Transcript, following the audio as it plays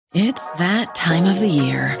It's that time of the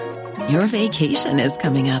year. Your vacation is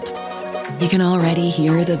coming up. You can already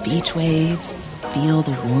hear the beach waves, feel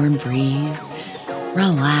the warm breeze,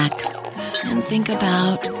 relax, and think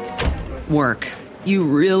about work. You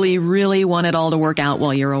really, really want it all to work out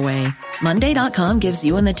while you're away. Monday.com gives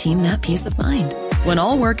you and the team that peace of mind. When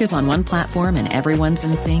all work is on one platform and everyone's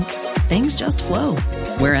in sync, things just flow.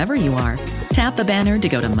 Wherever you are, tap the banner to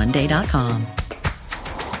go to Monday.com.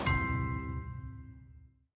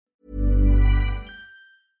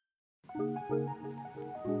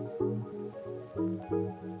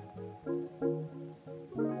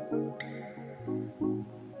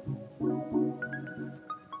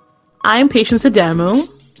 I'm Patience Adamu.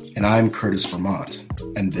 And I'm Curtis Vermont.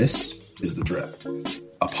 And this is The Drip,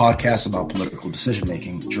 a podcast about political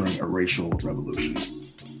decision-making during a racial revolution.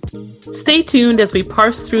 Stay tuned as we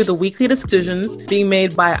parse through the weekly decisions being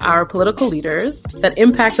made by our political leaders that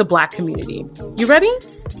impact the Black community. You ready?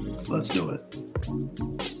 Let's do it.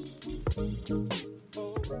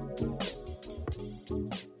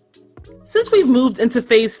 Since we've moved into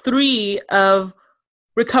phase 3 of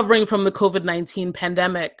recovering from the COVID-19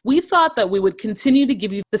 pandemic, we thought that we would continue to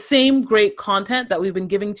give you the same great content that we've been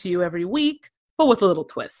giving to you every week, but with a little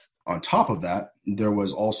twist. On top of that, there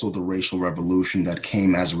was also the racial revolution that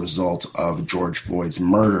came as a result of George Floyd's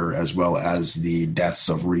murder, as well as the deaths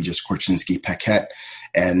of Regis Korchinski-Paquette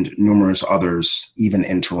and numerous others, even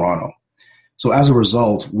in Toronto. So as a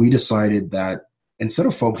result, we decided that instead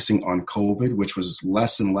of focusing on COVID, which was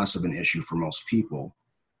less and less of an issue for most people,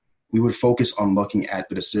 we would focus on looking at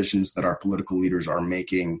the decisions that our political leaders are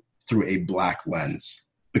making through a Black lens.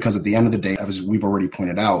 Because at the end of the day, as we've already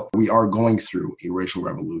pointed out, we are going through a racial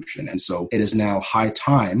revolution. And so it is now high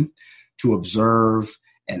time to observe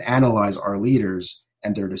and analyze our leaders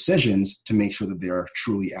and their decisions to make sure that they are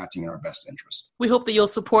truly acting in our best interest. We hope that you'll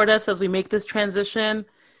support us as we make this transition.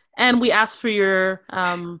 And we ask for your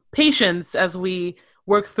patience as we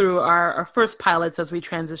work through our first pilots as we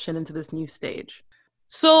transition into this new stage.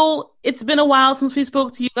 So it's been a while since we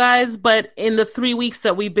spoke to you guys, but in the 3 weeks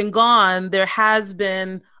that we've been gone, there has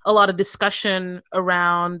been a lot of discussion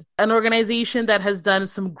around an organization that has done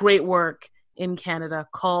some great work in Canada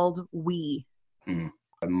called We.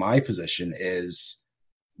 My position is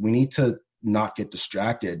we need to not get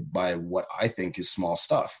distracted by what I think is small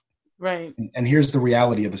stuff. Right. And here's the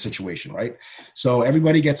reality of the situation, right? So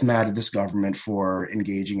everybody gets mad at this government for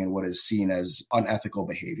engaging in what is seen as unethical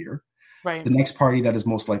behavior. Right. The next party that is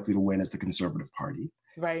most likely to win is the Conservative Party.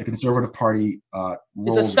 Right. The Conservative Party rolls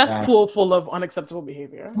it's a cesspool full of unacceptable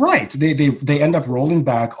behavior. Right. They end up rolling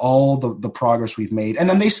back all the progress we've made, and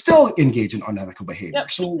then they still engage in unethical behavior.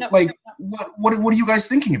 What are you guys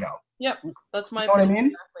thinking about? Yep. That's my. You know what I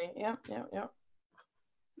mean? Exactly. Yep.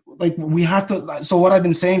 Like, we have to. So what I've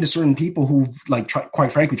been saying to certain people who,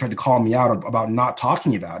 quite frankly, tried to call me out about not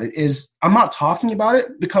talking about it is, I'm not talking about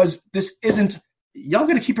it because this isn't. Y'all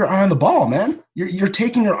got to keep your eye on the ball, man. You're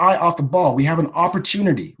taking your eye off the ball. We have an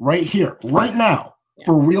opportunity right here, right now,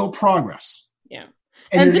 for real progress. Yeah.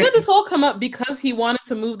 And didn't this all come up because he wanted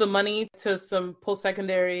to move the money to some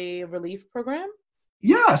post-secondary relief program?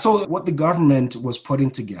 Yeah. So what the government was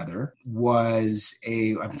putting together was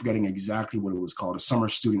I'm forgetting exactly what it was called, a summer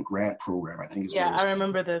student grant program, I think is what it was. Yeah, I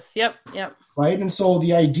remember this. Yep. Right. And so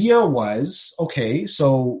the idea was, okay,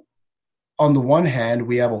 so on the one hand,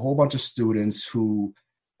 we have a whole bunch of students who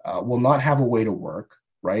will not have a way to work,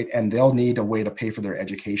 right? And they'll need a way to pay for their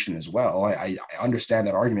education as well. I understand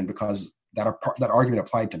that argument because that argument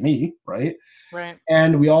applied to me, right? Right.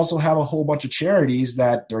 And we also have a whole bunch of charities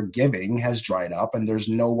that their giving has dried up and there's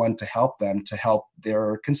no one to help them to help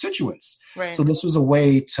their constituents. Right. So this was a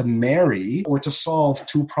way to marry or to solve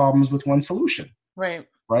two problems with one solution. Right.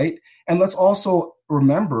 Right. And let's also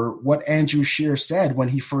remember what Andrew Scheer said when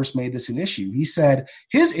he first made this an issue. He said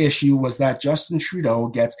his issue was that Justin Trudeau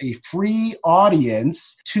gets a free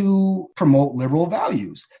audience to promote liberal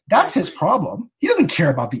values. That's his problem. He doesn't care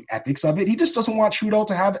about the ethics of it. He just doesn't want Trudeau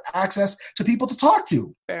to have access to people to talk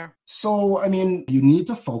to. Fair. So, I mean, you need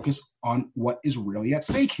to focus on what is really at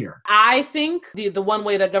stake here. I think the one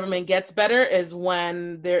way that government gets better is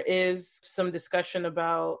when there is some discussion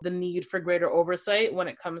about the need for greater oversight when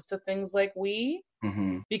it comes to things like We.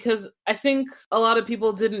 Mm-hmm. Because I think a lot of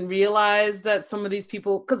people didn't realize that some of these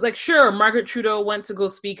people, because sure, Margaret Trudeau went to go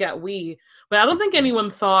speak at We, but I don't think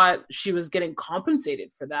anyone thought she was getting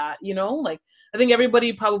compensated for that, I think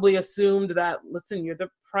everybody probably assumed that, listen, you're the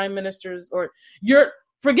prime minister's, or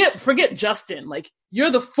forget Justin,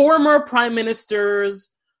 you're the former prime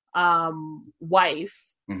minister's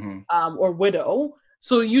wife, or widow,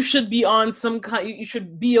 so you should be on some kind, you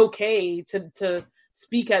should be okay to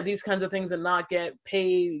speak at these kinds of things and not get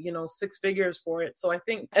paid, six figures for it. So I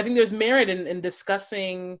think there's merit in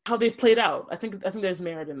discussing how they've played out. I think there's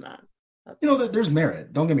merit in that. There's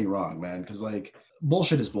merit. Don't get me wrong, man, because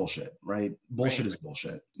bullshit is bullshit, right? Bullshit is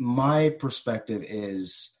bullshit. My perspective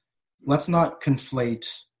is, let's not conflate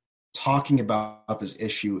talking about this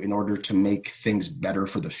issue in order to make things better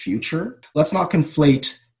for the future. Let's not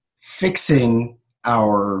conflate fixing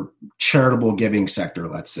our charitable giving sector,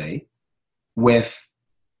 let's say, with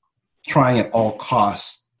trying at all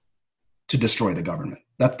costs to destroy the government.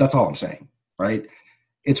 That's all I'm saying, right?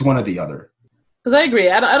 It's one or the other. Because I agree.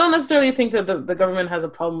 I don't necessarily think that the government has a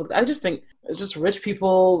problem with it. I just think it's just rich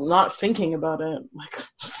people not thinking about it.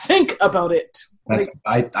 Think about it.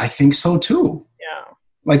 I think so too.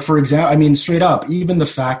 Yeah. For example, straight up, even the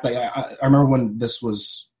fact that I remember when this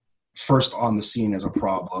was first on the scene as a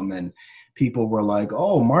problem and people were like,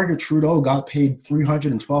 oh, Margaret Trudeau got paid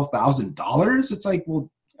 $312,000. It's like, well,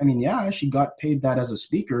 yeah, she got paid that as a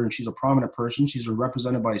speaker and she's a prominent person. She's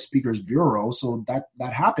represented by a speaker's bureau. So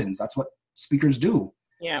that happens. That's what speakers do.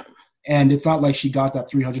 Yeah. And it's not like she got that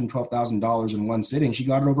 $312,000 in one sitting. She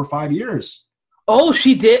got it over 5 years. Oh,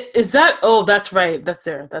 she did? Is that? Oh, that's right. That's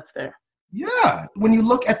there. Yeah. When you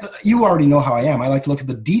look at you already know how I am. I like to look at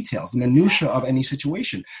the details, the minutia of any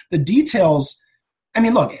situation. The details,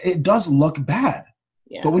 look, it does look bad.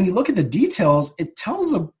 Yeah. But when you look at the details, it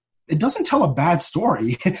doesn't tell a bad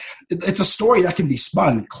story. It's a story that can be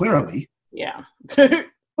spun clearly. Yeah. But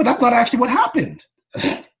that's not actually what happened.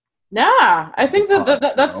 Yeah, I think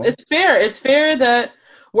that's it's fair. It's fair that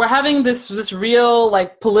we're having this real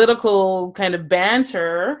political kind of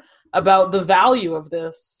banter about the value of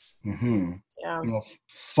this. Mm-hmm. Yeah.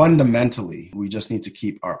 Fundamentally, we just need to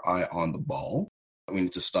keep our eye on the ball. We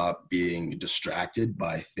need to stop being distracted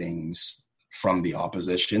by things from the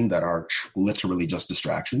opposition that are literally just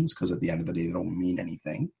distractions, because at the end of the day, they don't mean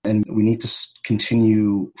anything. And we need to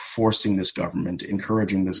continue forcing this government,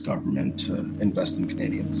 encouraging this government to invest in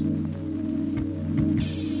Canadians.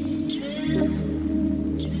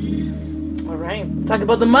 All right. Let's talk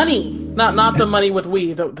about the money. Not the money with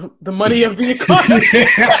we, the money of the economy.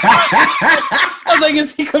 I was like,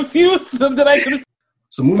 is he confused?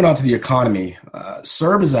 So moving on to the economy,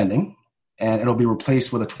 CERB is ending. And it'll be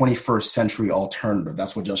replaced with a 21st century alternative.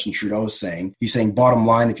 That's what Justin Trudeau is saying. He's saying, bottom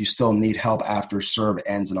line, if you still need help after CERB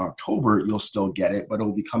ends in October, you'll still get it, but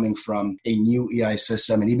it'll be coming from a new EI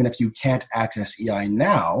system. And even if you can't access EI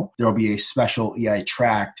now, there will be a special EI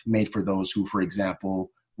tract made for those who, for example,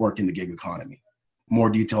 work in the gig economy. More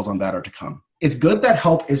details on that are to come. It's good that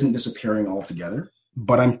help isn't disappearing altogether,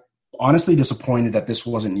 but I'm honestly disappointed that this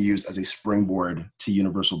wasn't used as a springboard to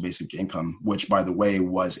universal basic income, which, by the way,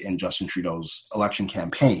 was in Justin Trudeau's election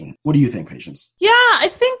campaign. What do you think, Patience? Yeah, I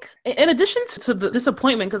think in addition to the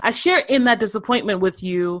disappointment, because I share in that disappointment with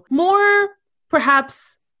you, more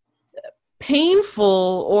perhaps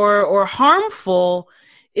painful or harmful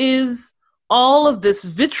is all of this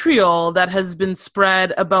vitriol that has been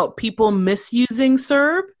spread about people misusing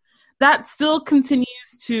CERB. That still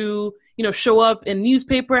continues to show up in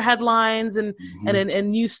newspaper headlines and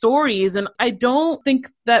news stories. And I don't think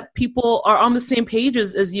that people are on the same page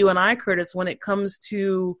as you and I, Curtis, when it comes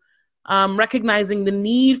to recognizing the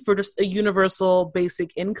need for just a universal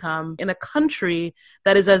basic income in a country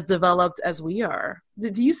that is as developed as we are.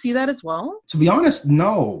 Do you see that as well? To be honest,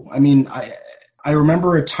 no. I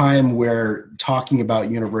remember a time where talking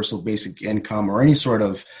about universal basic income or any sort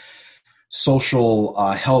of social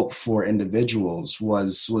help for individuals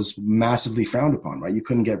was massively frowned upon, right? You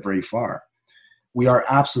couldn't get very far. We are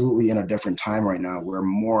absolutely in a different time right now where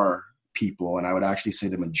more people, and I would actually say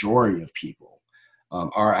the majority of people,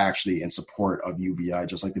 are actually in support of UBI,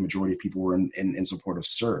 just like the majority of people were in support of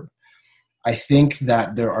CERB. I think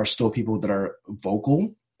that there are still people that are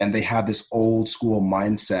vocal and they have this old school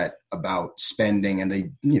mindset about spending, and they,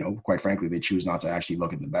 quite frankly, they choose not to actually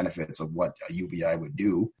look at the benefits of what a UBI would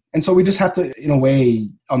do. And so we just have to, in a way,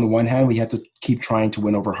 on the one hand, we have to keep trying to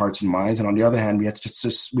win over hearts and minds, and on the other hand, we have to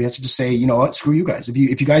just say, you know what, screw you guys. If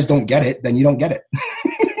you guys don't get it, then you don't get it.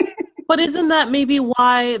 But isn't that maybe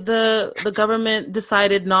why the government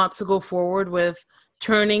decided not to go forward with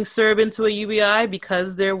turning CERB into a UBI,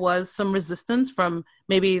 because there was some resistance from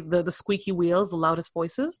maybe the squeaky wheels, the loudest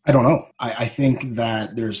voices? I don't know. I think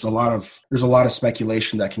that there's a lot of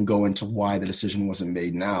speculation that can go into why the decision wasn't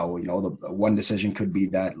made now. The one decision could be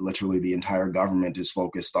that literally the entire government is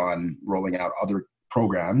focused on rolling out other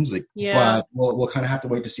programs. Yeah. But we'll kind of have to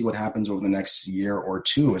wait to see what happens over the next year or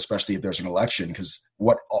two, especially if there's an election. Because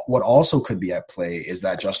what also could be at play is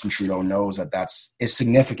that Justin Trudeau knows that is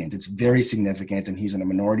significant. It's very significant, and he's in a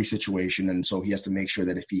minority situation, and so he has to make sure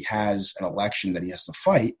that if he has an election that he has to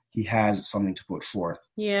fight, he has something to put forth.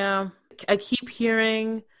 Yeah, I keep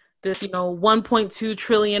hearing this, $1.2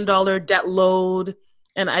 trillion debt load.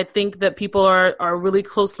 And I think that people are really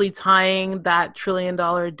closely tying that $1 trillion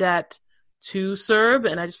debt to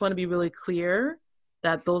CERB. And I just want to be really clear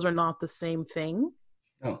that those are not the same thing.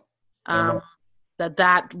 Oh, that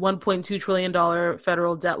 $1.2 trillion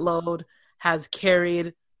federal debt load has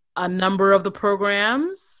carried a number of the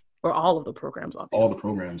programs, or all of the programs, obviously. All the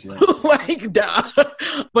programs, yeah. Duh.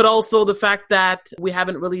 But also the fact that we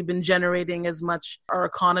haven't really been generating as much. Our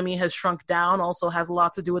economy has shrunk down also has a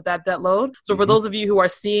lot to do with that debt load. So for those of you who are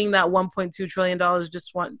seeing that $1.2 trillion,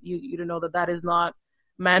 just want you to know that is not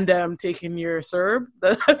Mandem taking your CERB.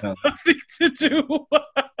 That has nothing to do.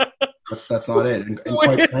 That's not it. And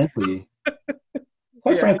quite frankly...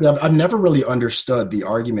 frankly, I've never really understood the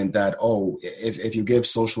argument that, if you give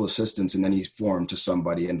social assistance in any form to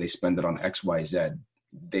somebody and they spend it on X, Y, Z,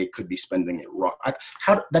 they could be spending it wrong.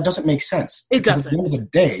 That doesn't make sense. Because at the end of the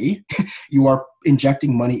day, you are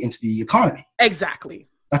injecting money into the economy. Exactly.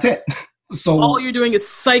 That's it. So all you're doing is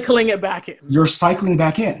cycling it back in. You're cycling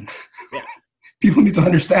back in. Yeah. People need to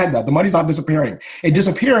understand that. The money's not disappearing. It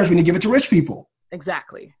disappears when you give it to rich people.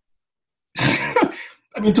 Exactly.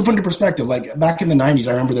 I mean, to put into perspective, like back in the 90s,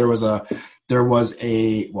 I remember there was a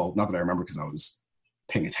not that I remember because I was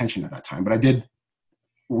paying attention at that time, but I did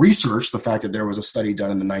research the fact that there was a study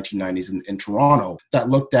done in the 1990s in Toronto that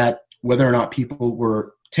looked at whether or not people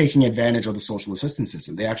were taking advantage of the social assistance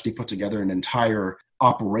system. They actually put together an entire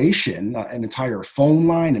operation, an entire phone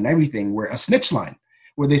line and everything, a snitch line,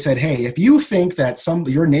 where they said, hey, if you think that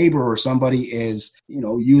your neighbor or somebody is,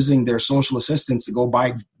 using their social assistance to go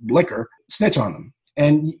buy liquor, snitch on them.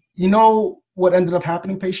 And you know what ended up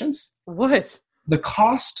happening, patients? What? The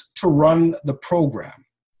cost to run the program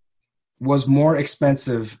was more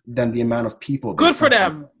expensive than the amount of people. Good for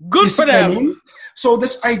them. Good for them. I mean? So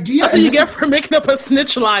this idea... That's what you get for making up a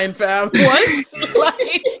snitch line, fam. What?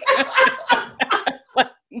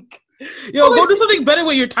 Go do something better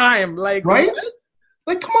with your time. Right? What?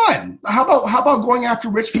 Come on. How about going after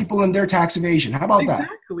rich people and their tax evasion? How about that?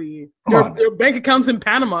 Exactly. Their bank accounts in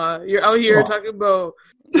Panama. You're out here talking about...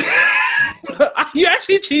 You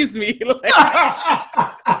actually cheesed me.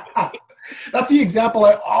 That's the example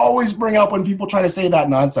I always bring up when people try to say that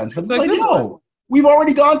nonsense. Because it's no, we've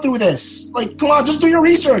already gone through this. Come on, just do your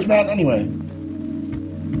research, man. Anyway.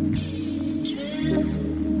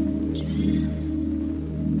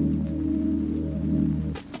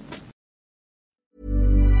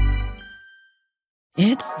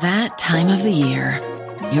 It's that time of the year.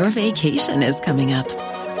 Your vacation is coming up.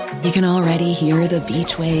 You can already hear the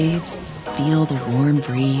beach waves, feel the warm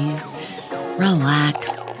breeze,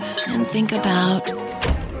 relax, and think about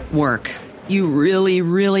work. You really,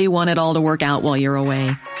 really want it all to work out while you're away.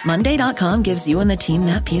 Monday.com gives you and the team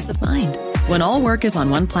that peace of mind. When all work is on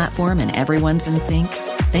one platform and everyone's in sync,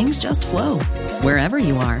 things just flow. Wherever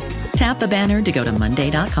you are, tap the banner to go to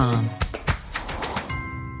Monday.com.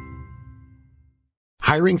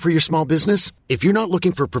 Hiring for your small business? If you're not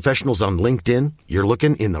looking for professionals on LinkedIn, you're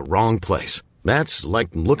looking in the wrong place. That's like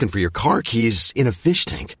looking for your car keys in a fish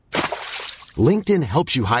tank. LinkedIn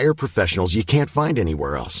helps you hire professionals you can't find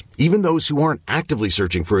anywhere else, even those who aren't actively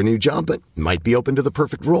searching for a new job but might be open to the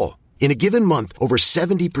perfect role. In a given month, over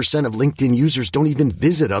 70% of LinkedIn users don't even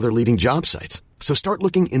visit other leading job sites. So start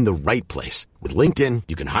looking in the right place. With LinkedIn,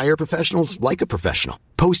 you can hire professionals like a professional.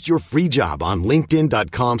 Post your free job on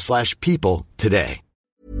linkedin.com/people today.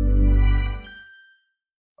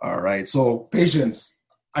 All right. So, patience,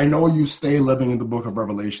 I know you stay living in the book of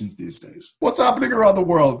Revelations these days. What's happening around the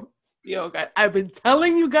world? Yo, guys, I've been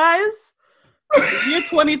telling you guys, the year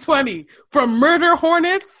 2020, from murder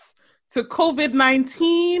hornets to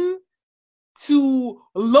COVID-19 to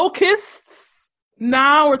locusts.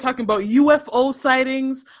 Now we're talking about UFO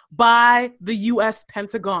sightings by the U.S.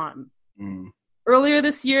 Pentagon. Earlier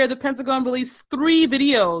this year, the Pentagon released 3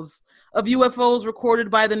 videos of UFOs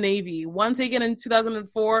recorded by the Navy. One taken in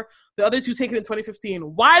 2004, the other 2 taken in 2015.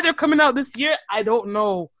 Why they're coming out this year, I don't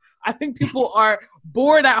know. I think people are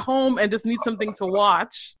bored at home and just need something to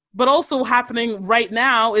watch. But also happening right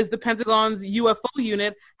now is the Pentagon's UFO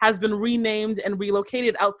unit has been renamed and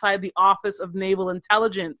relocated outside the Office of Naval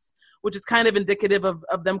Intelligence, which is kind of indicative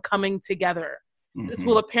of them coming together. This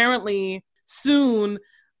will apparently soon,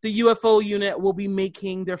 the UFO unit will be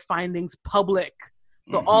making their findings public.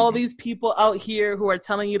 So all these people out here who are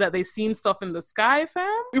telling you that they've seen stuff in the sky, fam,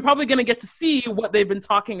 you're probably going to get to see what they've been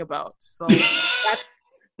talking about. So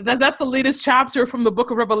that's the latest chapter from the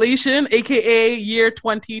book of Revelation, aka year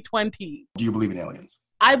 2020. Do you believe in aliens?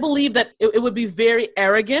 I believe that it would be very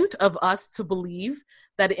arrogant of us to believe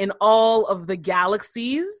that in all of the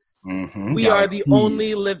galaxies, we are the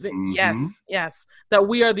only living, yes, that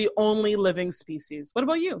we are the only living species. What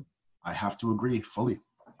about you? I have to agree fully.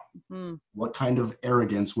 What kind of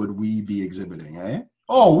arrogance would we be exhibiting, eh?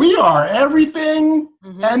 Oh, we are everything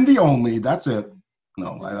and the only. That's it.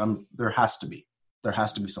 No, there has to be. There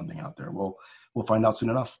has to be something out there. We'll find out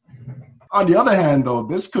soon enough. On the other hand, though,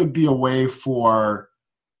 this could be a way for,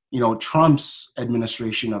 Trump's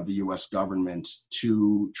administration of the U.S. government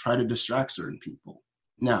to try to distract certain people.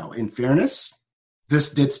 Now, in fairness,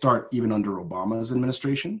 this did start even under Obama's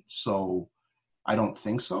administration, so I don't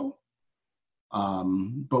think so.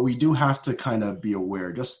 But we do have to kind of be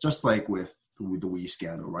aware, just like with the WE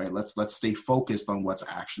scandal, right? Let's stay focused on what's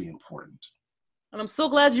actually important. And I'm so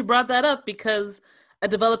glad you brought that up, because a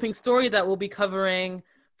developing story that we'll be covering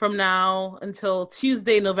from now until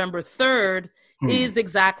Tuesday, November 3rd, is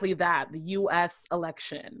exactly that, the U.S.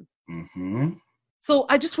 election. So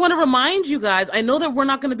I just want to remind you guys, I know that we're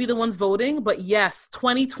not going to be the ones voting, but yes,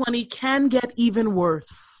 2020 can get even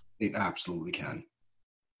worse. It absolutely can.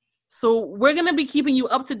 So we're going to be keeping you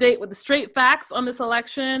up to date with the straight facts on this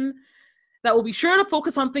election that will be sure to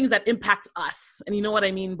focus on things that impact us. And you know what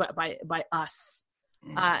I mean by us.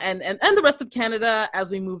 And the rest of Canada as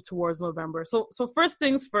we move towards November. So first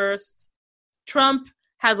things first, Trump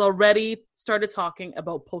has already started talking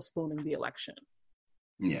about postponing the election.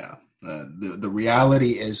 Yeah. The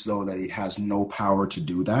reality is, though, that he has no power to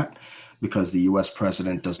do that because the U.S.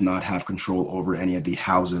 president does not have control over any of the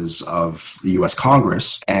houses of the U.S.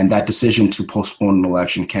 Congress. And that decision to postpone an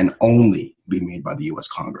election can only be made by the U.S.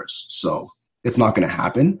 Congress. So it's not going to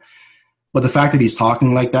happen. But the fact that he's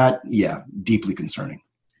talking like that, yeah, deeply concerning.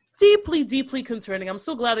 Deeply, deeply concerning. I'm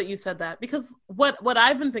so glad that you said that, because what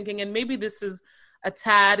I've been thinking, and maybe this is a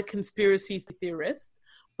tad conspiracy theorist,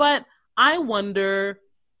 but I wonder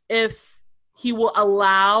if he will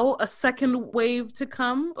allow a second wave to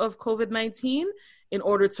come of COVID-19 in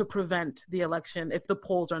order to prevent the election if the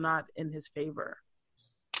polls are not in his favor.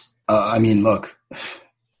 Look,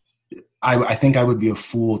 I think I would be a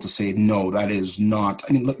fool to say, no, that is not.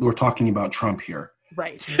 Look, we're talking about Trump here.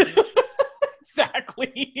 Right.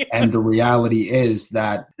 Exactly. And the reality is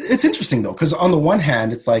that it's interesting, though, because on the one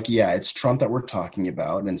hand, it's like, yeah, it's Trump that we're talking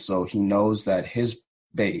about. And so he knows that his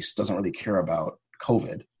base doesn't really care about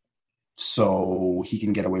COVID. So he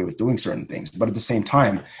can get away with doing certain things. But at the same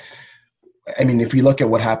time, if you look at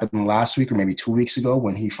what happened last week or maybe 2 weeks ago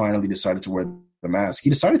when he finally decided to wear the mask, he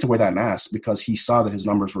decided to wear that mask because he saw that his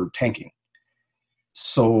numbers were tanking.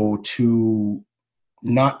 So to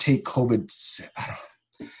not take COVID,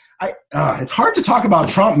 it's hard to talk about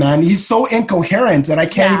Trump, man. He's so incoherent that I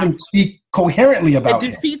can't even speak coherently about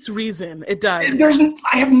him. It defeats reason. It does.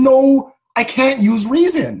 I can't use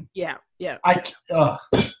reason. Yeah. Yep.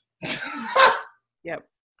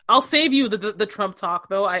 I'll save you the Trump talk,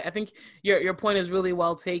 though. I think your point is really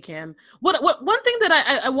well taken. What one thing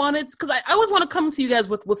that I wanted, because I always want to come to you guys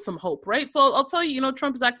with some hope, right? So I'll tell you,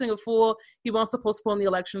 Trump is acting a fool. He wants to postpone the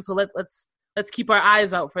election, so let's keep our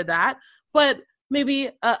eyes out for that. But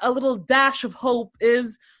maybe a little dash of hope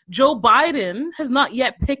is Joe Biden has not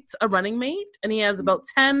yet picked a running mate, and he has about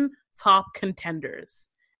 10 top contenders.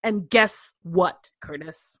 And guess what,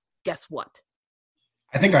 Curtis? Guess what?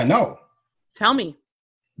 I think I know. Tell me.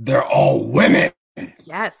 They're all women.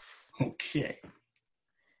 Yes. Okay.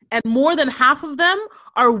 And more than half of them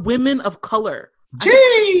are women of color.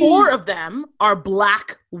 Jeez. 4 of them are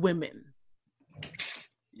Black women.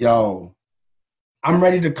 Yo, I'm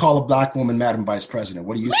ready to call a Black woman Madam Vice President.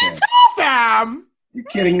 What are you saying? Fam. You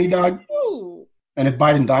kidding me, dog? Ooh. And if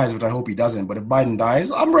Biden dies, which I hope he doesn't, but if Biden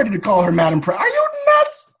dies, I'm ready to call her Madam President. Are you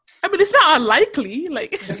nuts? It's not unlikely.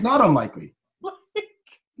 It's not unlikely.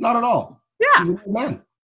 Not at all. Yeah. He's a good man.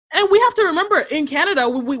 And we have to remember, in Canada,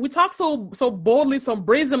 we talk so boldly, so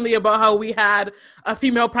brazenly about how we had a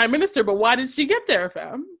female prime minister, but why did she get there,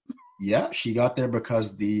 fam? Yeah, she got there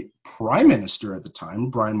because the prime minister at the time,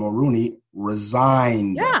 Brian Mulroney,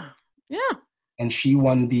 resigned. Yeah. And she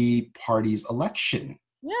won the party's election.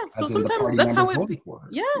 Yeah, so sometimes that's how it be.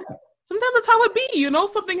 Yeah. Sometimes that's how it be,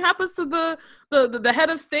 something happens to the head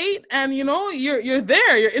of state and, you're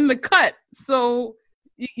there, you're in the cut. So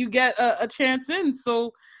you get a chance in.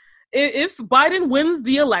 So if Biden wins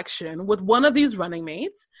the election with one of these running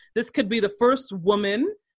mates, this could be the first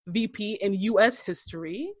woman VP in U.S.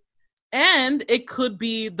 history. And it could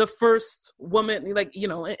be the first woman, like,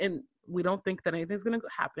 and we don't think that anything's going to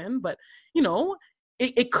happen, but,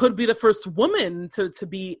 it could be the first woman to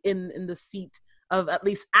be in the seat of at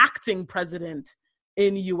least acting president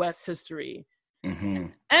in U.S. history. Mm-hmm.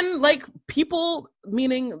 And like people,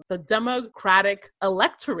 meaning the Democratic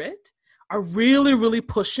electorate, are really, really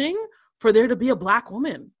pushing for there to be a Black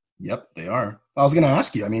woman. Yep, they are. I was going to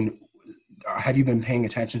ask you, I mean, have you been paying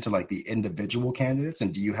attention to like the individual candidates,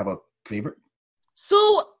 and do you have a favorite?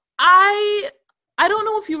 So I don't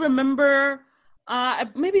know if you remember,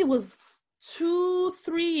 maybe it was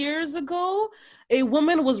 2-3 years ago, a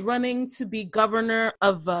woman was running to be governor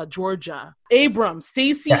of Georgia. Stacey Abrams.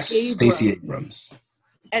 Stacey Abrams.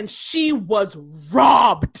 And she was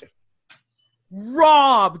robbed.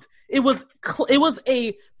 It was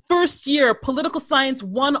a first year political science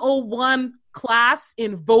 101 class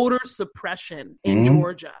in voter suppression in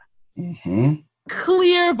Georgia. Mm-hmm.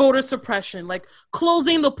 Clear voter suppression, like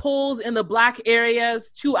closing the polls in the Black areas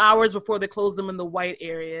 2 hours before they close them in the white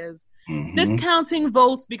areas. Mm-hmm. Discounting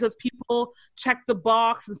votes because people check the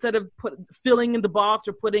box instead of filling in the box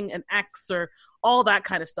or putting an X or all that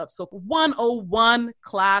kind of stuff. So 101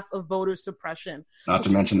 class of voter suppression. Not to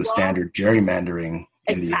mention the standard gerrymandering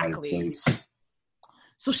in the United States.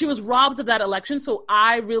 So she was robbed of that election. So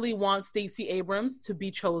I really want Stacey Abrams to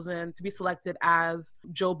be selected as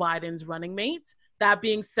Joe Biden's running mate. That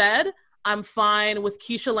being said, I'm fine with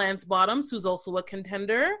Keisha Lance Bottoms, who's also a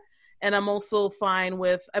contender. And I'm also fine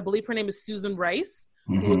with, I believe her name is Susan Rice,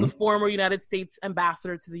 who was a former United States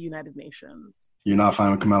ambassador to the United Nations. You're not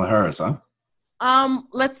fine with Kamala Harris, huh?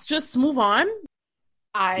 Let's just move on.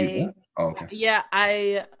 Okay. Yeah,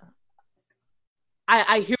 I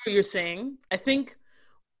hear what you're saying. I think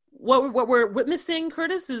what we're witnessing,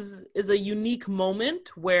 Curtis, is a unique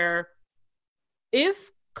moment where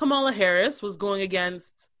if Kamala Harris was going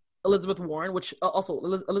against Elizabeth Warren, which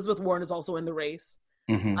also Elizabeth Warren is also in the race,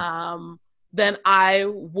 then I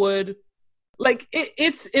would like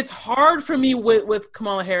it's hard for me with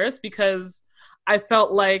Kamala Harris because I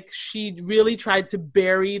felt like she really tried to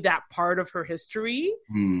bury that part of her history,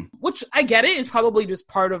 which I get it is probably just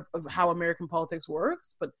part of how American politics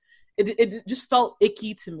works, but it just felt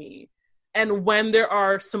icky to me. And when there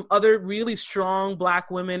are some other really strong Black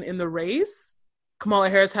women in the race, Kamala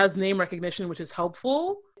Harris has name recognition, which is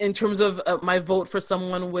helpful. In terms of my vote for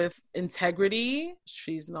someone with integrity,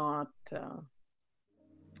 she's not my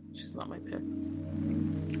pick.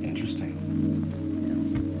 Interesting.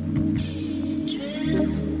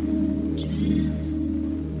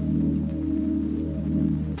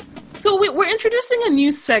 So we're introducing a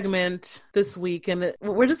new segment this week, and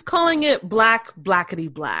we're just calling it Black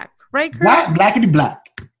Blackity Black, right, Chris? Blackity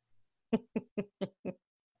Black.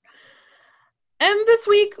 And this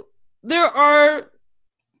week, there are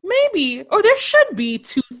there should be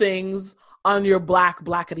two things on your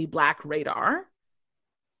Blackity Black radar.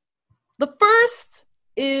 The first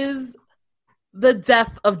is the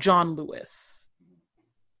death of John Lewis.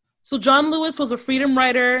 So John Lewis was a freedom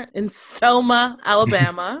rider in Selma,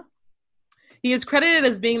 Alabama. He is credited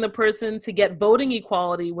as being the person to get voting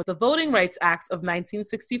equality with the Voting Rights Act of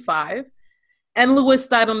 1965. And Lewis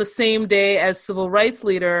died on the same day as civil rights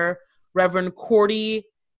leader Reverend Cordy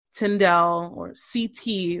Tyndall, or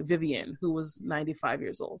C.T. Vivian, who was 95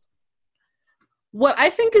 years old. What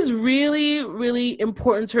I think is really, really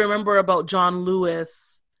important to remember about John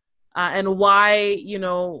Lewis and why,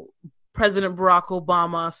 President Barack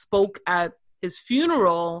Obama spoke at his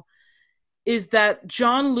funeral is that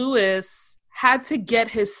John Lewis had to get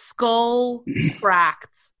his skull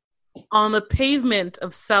cracked on the pavement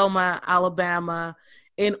of Selma, Alabama,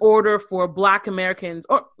 in order for Black Americans,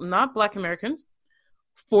 or not Black Americans,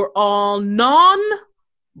 for all non-white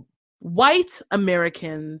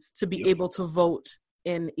Americans to be able to vote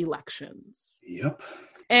in elections. Yep.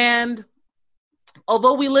 And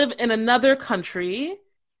although we live in another country,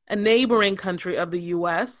 a neighboring country of the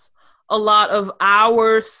U.S., a lot of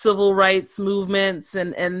our civil rights movements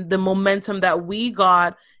and the momentum that we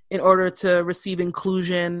got in order to receive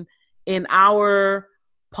inclusion in our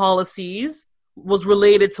policies was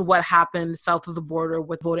related to what happened south of the border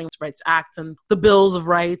with Voting Rights Act and the Bills of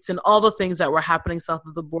Rights and all the things that were happening south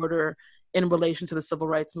of the border in relation to the civil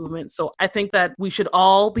rights movement. So I think that we should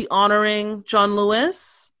all be honoring John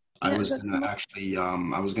Lewis. I was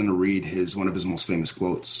going to read one of his most famous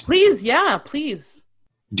quotes. Please.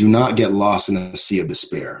 Do not get lost in a sea of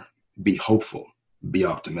despair. Be hopeful. Be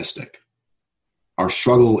optimistic. Our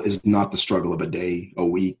struggle is not the struggle of a day, a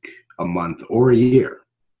week, a month, or a year.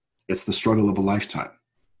 It's the struggle of a lifetime.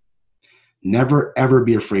 Never, ever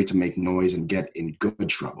be afraid to make noise and get in good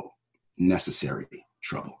trouble, necessary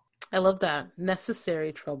trouble. I love that.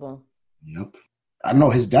 Necessary trouble. Yep. I don't know.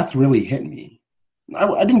 His death really hit me.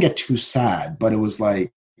 I didn't get too sad, but it was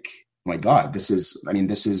like, oh my God, this is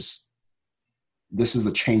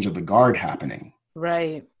the change of the guard happening.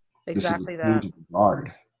 Right. Exactly that. Change of the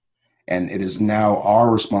guard. And it is now our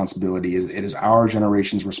responsibility, it is our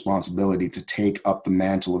generation's responsibility to take up the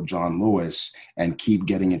mantle of John Lewis and keep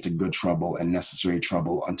getting into good trouble and necessary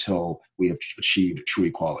trouble until we have achieved true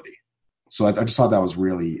equality. So I just thought that was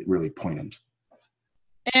really, really poignant.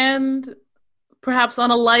 And perhaps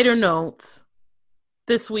on a lighter note,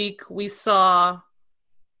 this week we saw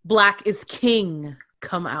Black is King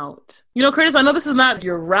come out. You know, Curtis, I know this is not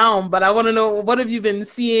your realm, but I want to know, what have you been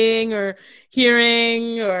seeing or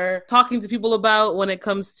hearing or talking to people about when it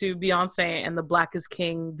comes to Beyonce and the Black is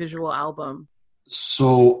King visual album?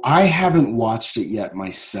 So I haven't watched it yet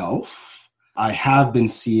myself. I have been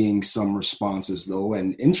seeing some responses though.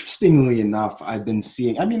 And interestingly enough, I've been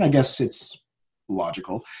seeing, I guess it's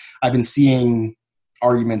logical. I've been seeing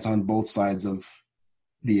arguments on both sides of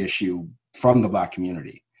the issue from the Black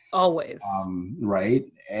community. Always. Right.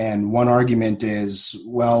 And one argument is,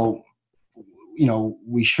 well,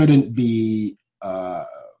 we shouldn't be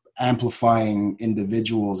amplifying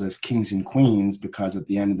individuals as kings and queens, because at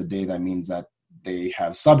the end of the day, that means that they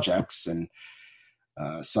have subjects, and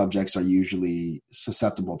subjects are usually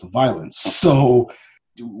susceptible to violence. So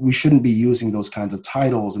we shouldn't be using those kinds of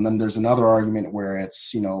titles. And then there's another argument where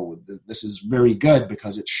it's, this is very good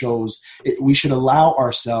because it shows we should allow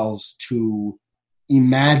ourselves to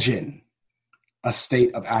imagine a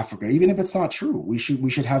state of Africa, even if it's not true. We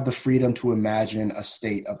should have the freedom to imagine a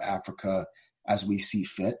state of Africa as we see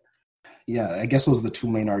fit. Yeah, I guess those are the two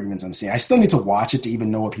main arguments I'm seeing. I still need to watch it to even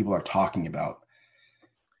know what people are talking about.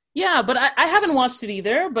 Yeah, but I haven't watched it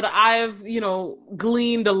either, but I've,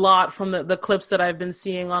 gleaned a lot from the clips that I've been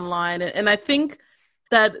seeing online. And I think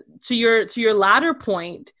that to your latter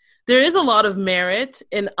point, there is a lot of merit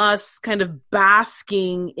in us kind of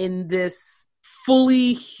basking in this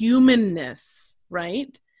fully humanness,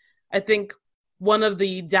 right? I think one of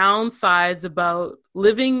the downsides about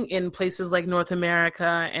living in places like North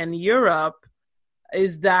America and Europe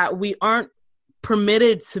is that we aren't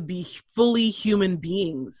permitted to be fully human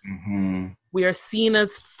beings. Mm-hmm. We are seen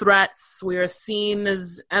as threats. We are seen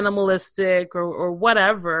as animalistic or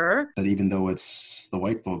whatever. That even though it's the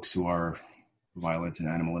white folks who are violent and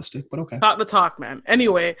animalistic, but okay. Talk the talk, man.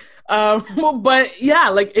 Anyway, but yeah,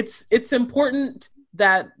 like it's important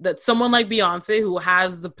that someone like Beyonce, who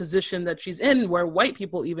has the position that she's in, where white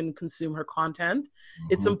people even consume her content,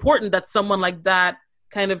 it's important that someone like that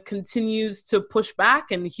kind of continues to push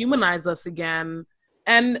back and humanize us again.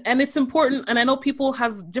 And it's important, and I know people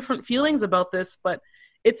have different feelings about this, but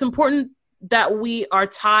it's important that we are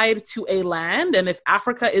tied to a land. And if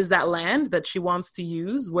Africa is that land that she wants to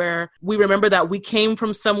use, where we remember that we came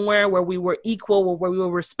from somewhere where we were equal, where we were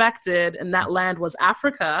respected, and that land was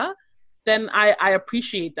Africa, then I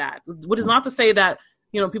appreciate that. Which is not to say that,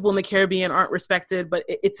 people in the Caribbean aren't respected, but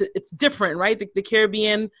it's different, right? The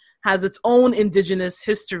Caribbean has its own indigenous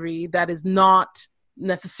history that is not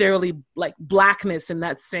necessarily like Blackness in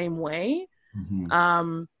that same way.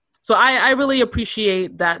 Mm-hmm. So I really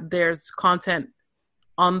appreciate that there's content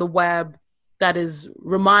on the web that is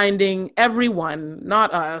reminding everyone,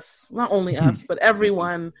 not only us, but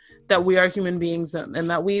everyone, that we are human beings and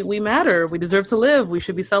that we matter. We deserve to live. We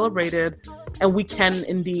should be celebrated. And we can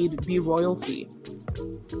indeed be royalty.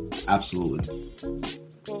 Absolutely.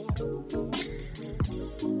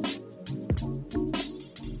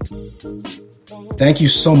 Thank you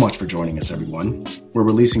so much for joining us, everyone. We're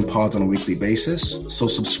releasing pods on a weekly basis, so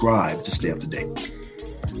subscribe to stay up to date.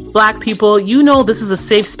 Black people, this is a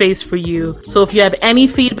safe space for you. So if you have any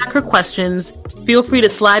feedback or questions, feel free to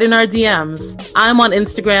slide in our DMs. I'm on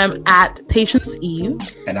Instagram at Patience Eve.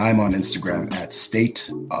 And I'm on Instagram at State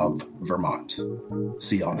of Vermont.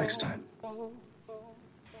 See y'all next time.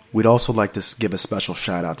 We'd also like to give a special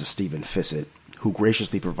shout out to Stephen Fissett, who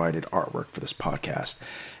graciously provided artwork for this podcast.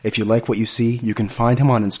 If you like what you see, you can find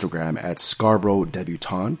him on Instagram at Scarborough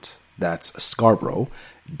Debutante. That's Scarborough,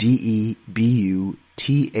 Debutante,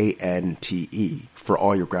 for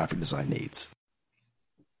all your graphic design needs.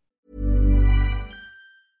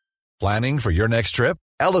 Planning for your next trip?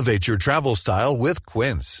 Elevate your travel style with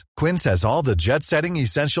Quince. Quince has all the jet-setting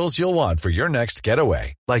essentials you'll want for your next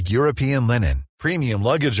getaway, like European linen, premium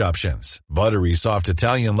luggage options, buttery soft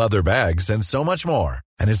Italian leather bags, and so much more.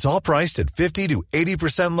 And it's all priced at 50 to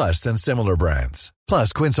 80% less than similar brands.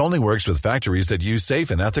 Plus, Quince only works with factories that use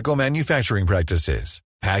safe and ethical manufacturing practices.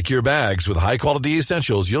 Pack your bags with high-quality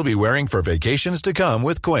essentials you'll be wearing for vacations to come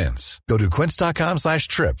with Quince. Go to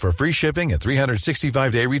quince.com/trip for free shipping and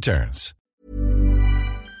 365-day returns.